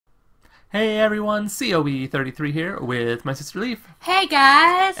Hey everyone, COE33 here with my sister Leaf. Hey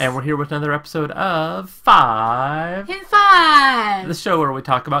guys! And we're here with another episode of 5 in 5! The show where we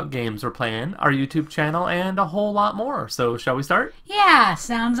talk about games we're playing, our YouTube channel, and a whole lot more. So shall we start? Yeah,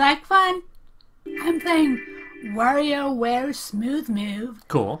 sounds like fun. I'm playing WarioWare Smooth Move.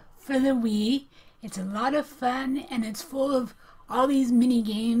 Cool. For the Wii. It's a lot of fun and it's full of all these mini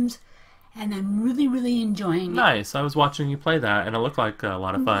games. And I'm really enjoying it. Nice. I was watching you play that, and it looked like a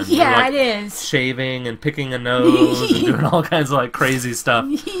lot of fun. Yeah, like it is. Shaving and picking a nose and doing all kinds of like crazy stuff.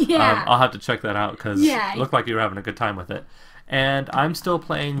 Yeah. I'll have to check that out because it looked like you were having a good time with it. And I'm still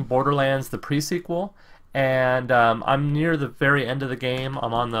playing Borderlands, the pre-sequel, and I'm near the very end of the game.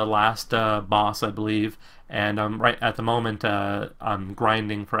 I'm on the last boss, I believe, and I'm right at the moment. I'm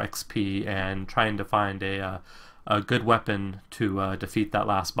grinding for XP and trying to find a good weapon to defeat that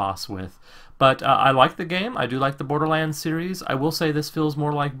last boss with. But I like the game. I do like the Borderlands series. I will say this feels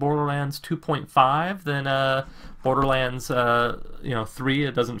more like Borderlands 2.5 than Borderlands 3.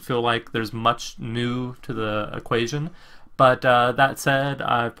 It doesn't feel like there's much new to the equation. But that said,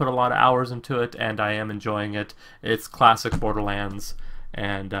 I've put a lot of hours into it, and I am enjoying it. It's classic Borderlands,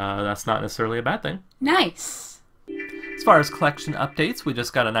 and that's not necessarily a bad thing. Nice! As far as collection updates, we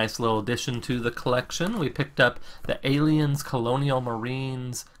just got a nice little addition to the collection. We picked up the Aliens Colonial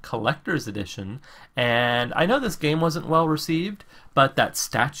Marines Collector's Edition, and I know this game wasn't well received, but that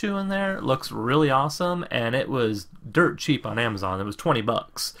statue in there looks really awesome, and it was dirt cheap on Amazon. It was 20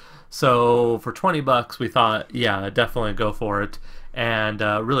 bucks. So for 20 bucks, we thought, yeah, definitely go for it. And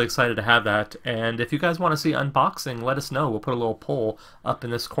really excited to have that. And if you guys want to see unboxing, let us know. We'll put a little poll up in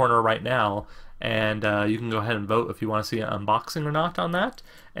this corner right now. And you can go ahead and vote if you want to see an unboxing or not on that.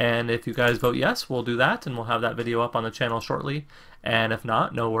 And if you guys vote yes, we'll do that, and we'll have that video up on the channel shortly. And if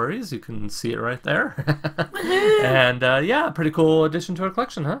not, no worries. You can see it right there. And yeah, pretty cool addition to our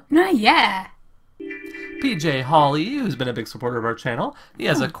collection, huh? Yeah. PJ Hawley, who's been a big supporter of our channel, he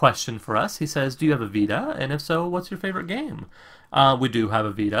has a question for us. He says, do you have a Vita? And if so, what's your favorite game? We do have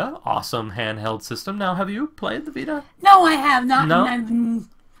a Vita. Awesome handheld system. Now, have you played the Vita? No, I have not. No? And I've been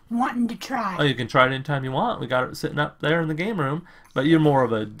wanting to try. Oh, you can try it anytime you want. We got it sitting up there in the game room. But you're more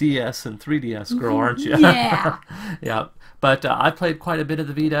of a DS and 3DS girl, aren't you? Yeah. Yeah. But I've played quite a bit of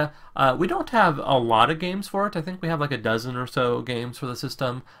the Vita. We don't have a lot of games for it. I think we have like a dozen or so games for the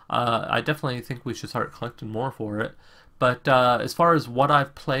system. I definitely think we should start collecting more for it. But as far as what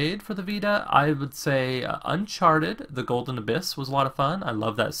I've played for the Vita, I would say Uncharted, The Golden Abyss was a lot of fun. I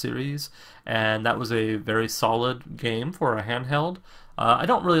love that series, and that was a very solid game for a handheld. I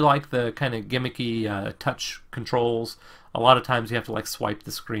don't really like the kind of gimmicky touch controls. A lot of times you have to like swipe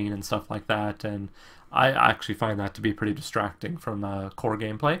the screen and stuff like that, and I actually find that to be pretty distracting from core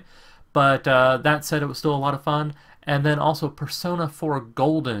gameplay. But that said, it was still a lot of fun. And then also Persona 4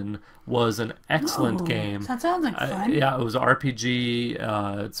 Golden was an excellent game. That sounds like fun. Yeah, it was an RPG.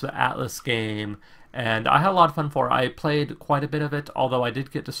 It's an Atlas game. And I had a lot of fun for it. I played quite a bit of it, although I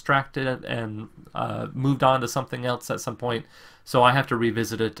did get distracted and moved on to something else at some point. So I have to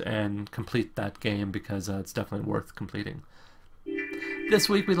revisit it and complete that game because it's definitely worth completing. This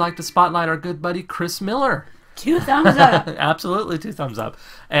week we'd like to spotlight our good buddy Chris Miller. 2 thumbs up. Absolutely 2 thumbs up.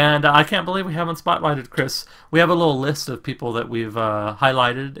 And I can't believe we haven't spotlighted Chris. We have a little list of people that we've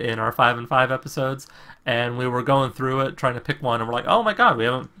highlighted in our 5 and 5 episodes, and we were going through it trying to pick one, and we're like, oh my god, we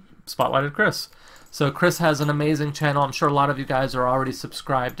haven't spotlighted Chris. So Chris has an amazing channel. I'm sure a lot of you guys are already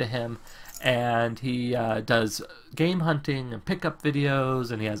subscribed to him, and he does game hunting and pickup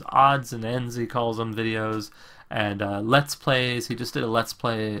videos, and he has odds and ends, he calls them, videos, and Let's Plays. He just did a Let's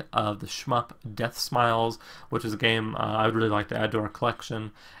Play of the shmup Death Smiles, which is a game I would really like to add to our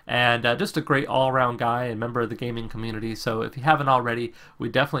collection. And just a great all-around guy and member of the gaming community. So if you haven't already, we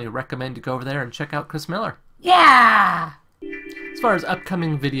definitely recommend you go over there and check out Chris Miller. Yeah! As far as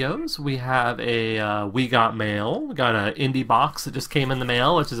upcoming videos, we have a We Got Mail. We got an indie box that just came in the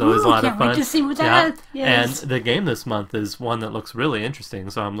mail, which is always a lot of fun. Can't wait to see what that is. And the game this month is one that looks really interesting,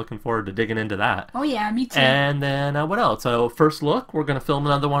 so I'm looking forward to digging into that. Oh yeah, me too. And then what else? So First Look, we're going to film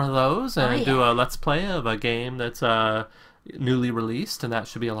another one of those and do a Let's Play of a game that's newly released, and that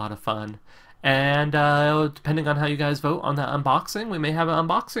should be a lot of fun. And depending on how you guys vote on that unboxing, we may have an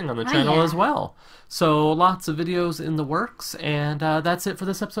unboxing on the channel as well. So lots of videos in the works, and that's it for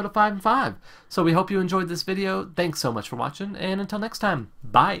this episode of 5 and 5. So we hope you enjoyed this video. Thanks so much for watching, and until next time,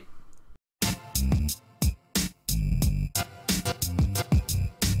 bye!